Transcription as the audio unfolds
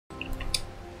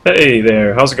Hey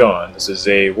there, how's it going? This is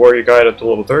a warrior guide up to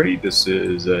level 30. This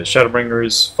is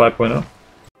Shadowbringers 5.0.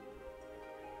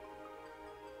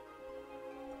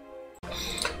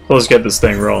 Let's get this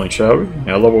thing rolling, shall we?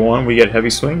 At level 1 we get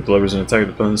Heavy Swing, delivers an attack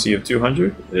potency of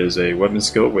 200. It is a weapon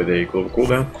skill with a global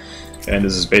cooldown, and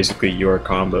this is basically your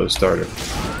combo starter.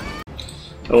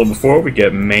 At level 4 we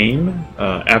get Maim.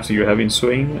 After your Heavy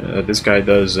Swing, this guy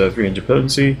does 300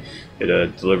 potency.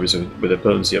 It delivers with a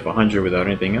potency of 100 without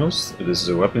anything else. This is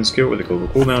a weapon skill with a global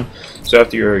cooldown. So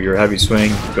after your Heavy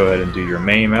Swing, go ahead and do your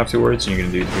Maim afterwards, and you're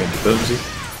going to do 300 potency.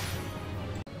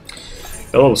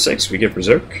 At level 6 we get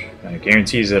Berserk.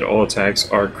 Guarantees that all attacks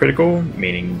are critical,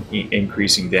 meaning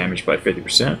increasing damage by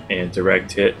 50%, and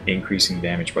direct hit increasing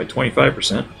damage by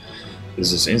 25%.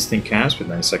 This is instant cast with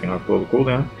 9-second off global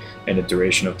cooldown and a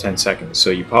duration of 10 seconds. So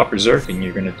you pop Berserk and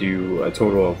you're going to do a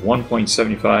total of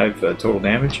 1.75 total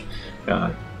damage,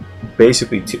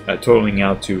 basically totaling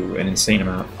out to an insane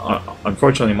amount.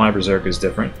 Unfortunately, my Berserk is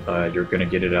different. You're going to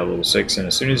get it at level 6, and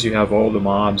as soon as you have all the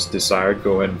mobs desired,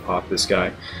 go ahead and pop this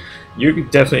guy. You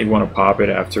definitely want to pop it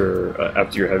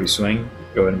after your Heavy Swing.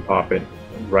 Go ahead and pop it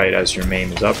right as your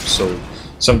Maim is up. So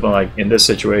something like in this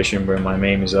situation where my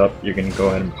Maim is up, you're going to go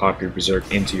ahead and pop your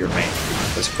Berserk into your Maim.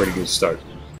 That's a pretty good start.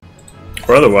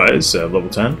 Or otherwise, level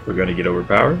 10, we're going to get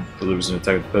Overpower. Delivers an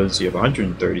attack with potency of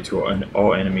 130 to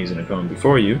all enemies in a cone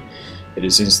before you. It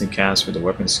is instant cast with a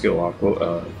weapon skill off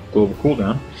global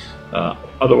cooldown.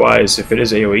 Otherwise, if it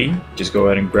is AoE, just go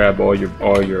ahead and grab all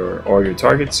your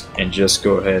targets and just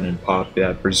go ahead and pop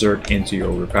that Berserk into your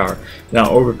Overpower.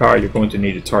 Now, Overpower, you're going to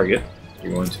need a target.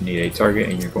 You're going to need a target,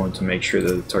 and you're going to make sure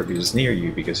that the target is near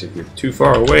you, because if you're too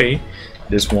far away,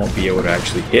 this won't be able to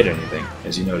actually hit anything.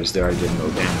 As you notice there, I did no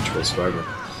damage whatsoever.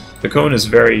 The cone is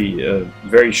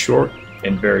very short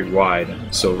and very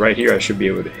wide, so right here I should be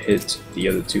able to hit the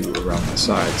other two around the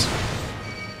sides.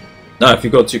 Now if you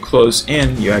go too close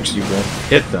in, you actually won't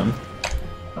hit them,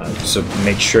 so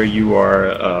make sure you are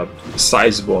a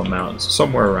sizable amount,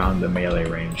 somewhere around the melee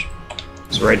range.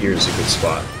 So right here is a good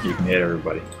spot. You can hit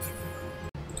everybody.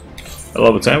 At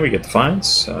level 10 we get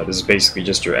Defiance. This is basically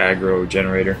just your aggro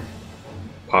generator.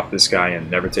 Pop this guy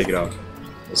and never take it off.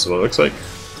 This is what it looks like.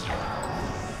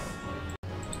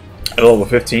 At level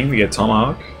 15 we get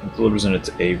Tomahawk. It delivers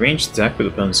a ranged attack with a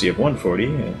potency of 140.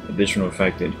 An additional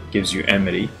effect, it gives you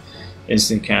enmity.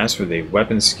 Instant cast with a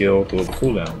weapon skill global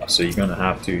cooldown. So you're going to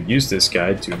have to use this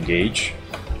guy to engage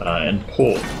and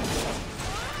pull.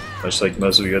 Much like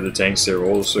most of the other tanks, they're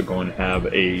also going to have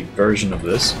a version of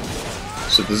this.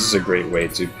 So this is a great way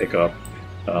to pick up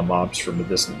mobs from a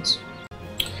distance.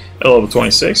 At level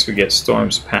 26 we get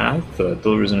Storm's Path.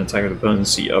 Delivers an attack with a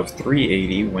potency of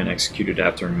 380 when executed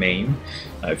after Maim.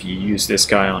 If you use this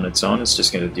guy on its own, it's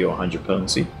just going to deal 100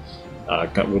 potency.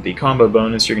 With the combo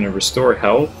bonus, you're going to restore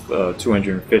health,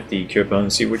 250 cure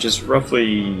potency, which is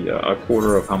roughly a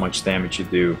quarter of how much damage you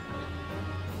do.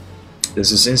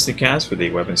 This is instant cast with a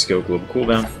weapon skill global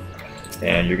cooldown,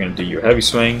 and you're going to do your Heavy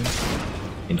Swing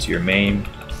into your Maim.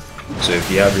 So if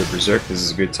you have your Berserk, this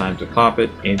is a good time to pop it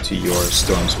into your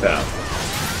Storm's Path.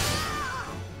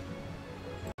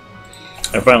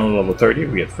 And finally, level 30,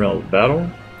 we get Thrill of Battle.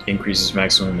 Increases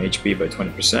maximum HP by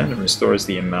 20% and restores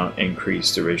the amount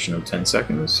increased duration of 10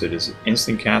 seconds. It is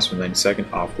instant cast with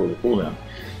 90-second off global cooldown.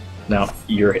 Now,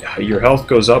 your health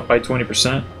goes up by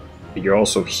 20%, but you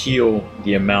also heal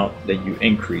the amount that you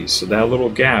increase. So that little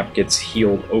gap gets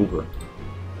healed over.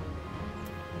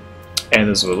 And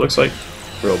this is what it looks like.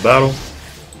 Thrill Battle.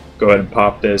 Go ahead and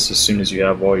pop this as soon as you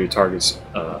have all your targets,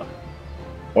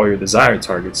 all your desired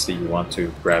targets that you want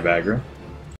to grab aggro.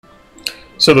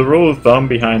 So the rule of thumb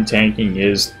behind tanking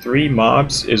is 3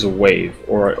 mobs is a wave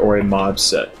or a mob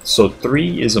set. So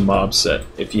 3 is a mob set.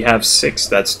 If you have 6,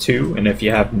 that's 2, and if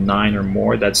you have 9 or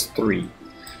more, that's 3.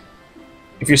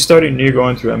 If you're starting new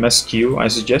going through MSQ, I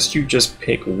suggest you just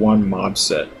pick 1 mob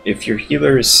set. If your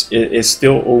healer is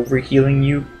still overhealing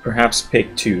you, perhaps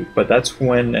pick 2, but that's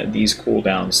when these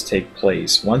cooldowns take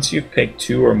place. Once you've picked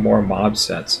 2 or more mob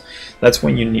sets, that's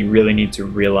when you really need to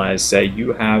realize that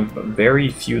you have a very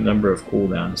few number of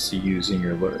cooldowns to use in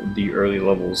the early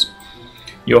levels.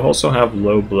 You'll also have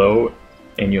low blow,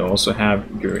 and you also have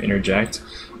your interject.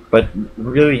 But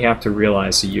really you have to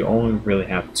realize that you only really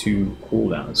have 2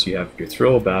 cooldowns. You have your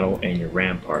Thrill of Battle and your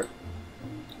Rampart.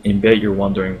 In bet you're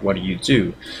wondering, what do you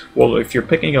do? Well, if you're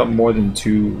picking up more than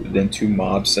two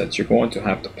mob sets, you're going to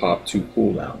have to pop 2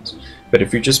 cooldowns. But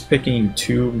if you're just picking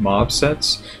 2 mob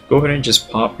sets, go ahead and just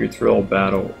pop your Thrill of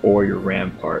Battle or your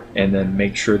Rampart, and then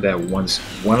make sure that once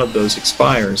one of those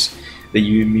expires, that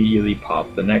you immediately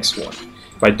pop the next one.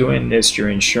 By doing this, you're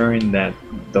ensuring that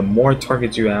the more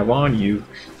targets you have on you,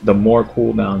 the more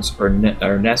cooldowns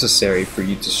are necessary for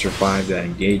you to survive that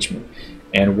engagement.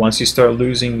 And once you start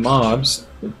losing mobs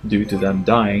due to them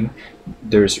dying,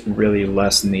 there's really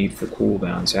less need for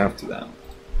cooldowns after that.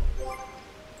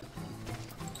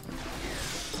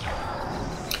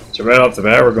 So right off the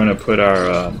bat, we're going to put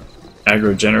our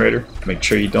aggro generator. Make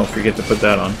sure you don't forget to put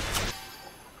that on.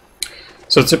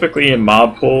 So typically in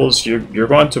mob pulls, you're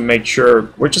going to make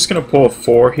sure, we're just going to pull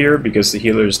 4 here because the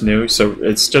healer is new, so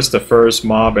it's just the first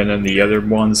mob and then the other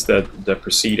ones that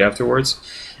proceed afterwards.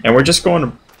 And we're just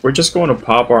going to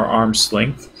pop our arm's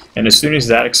length, and as soon as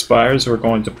that expires, we're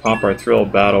going to pop our thrill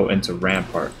of battle into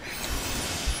Rampart.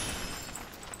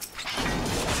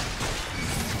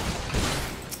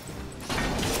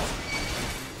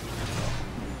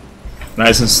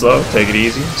 Nice and slow, take it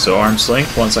easy. So arm's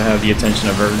length, once I have the attention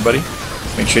of everybody,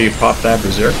 make sure you pop that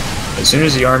Berserk. As soon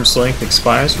as the arm's length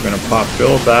expires, we're going to pop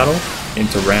Thrill of Battle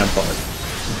into Rampart.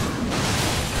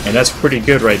 And that's pretty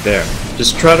good right there.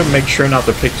 Just try to make sure not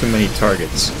to pick too many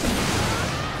targets.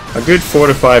 A good 4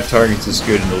 to 5 targets is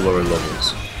good in the lower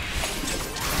levels.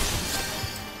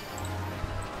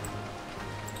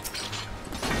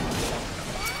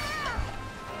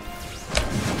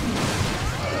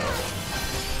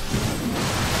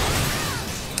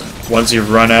 Once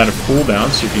you've run out of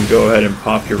cooldowns, you can go ahead and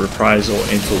pop your Reprisal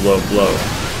into Low Blow.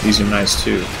 These are nice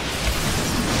too.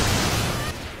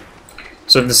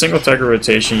 So in the single target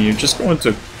rotation, you're just going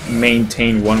to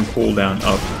maintain one cooldown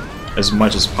up as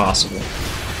much as possible.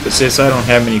 But since I don't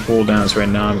have many cooldowns right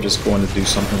now, I'm just going to do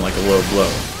something like a Low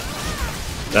Blow.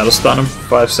 That'll stun him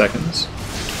for 5 seconds,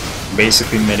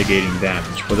 basically mitigating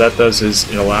damage. What that does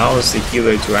is it allows the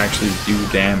healer to actually do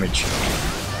damage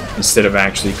instead of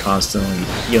actually constantly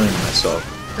healing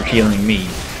myself, or healing me.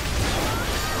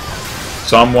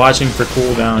 So I'm watching for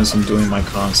cooldowns and doing my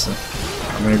constant.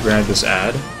 I'm going to grab this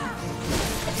ad.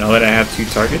 Now that I have 2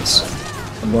 targets,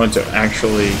 I'm going to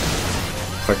actually,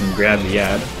 if I can grab the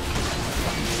ad,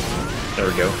 there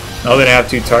we go. Now that I have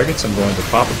 2 targets, I'm going to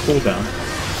pop a cooldown,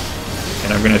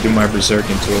 and I'm going to do my Berserk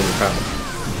into Overpower.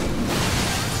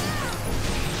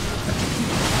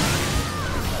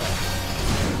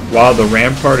 While the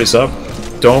Rampart is up,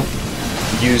 don't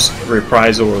use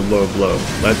Reprisal or Low Blow.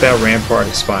 Let that Rampart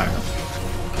expire.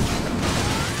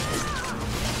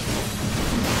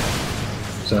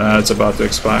 So now it's about to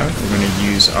expire. We're going to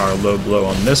use our Low Blow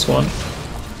on this one,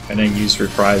 and then use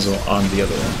Reprisal on the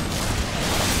other one.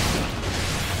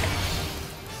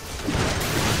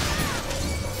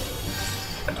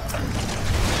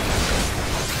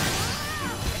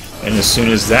 And as soon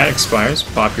as that expires,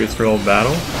 pop your Thrill of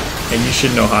Battle, and you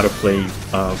should know how to play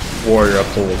Warrior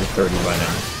up to level 30 by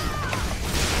now.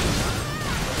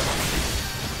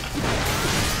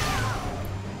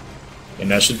 And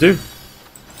that should do.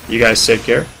 You guys take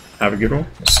care. Have a good one.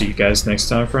 I'll see you guys next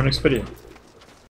time for our next video.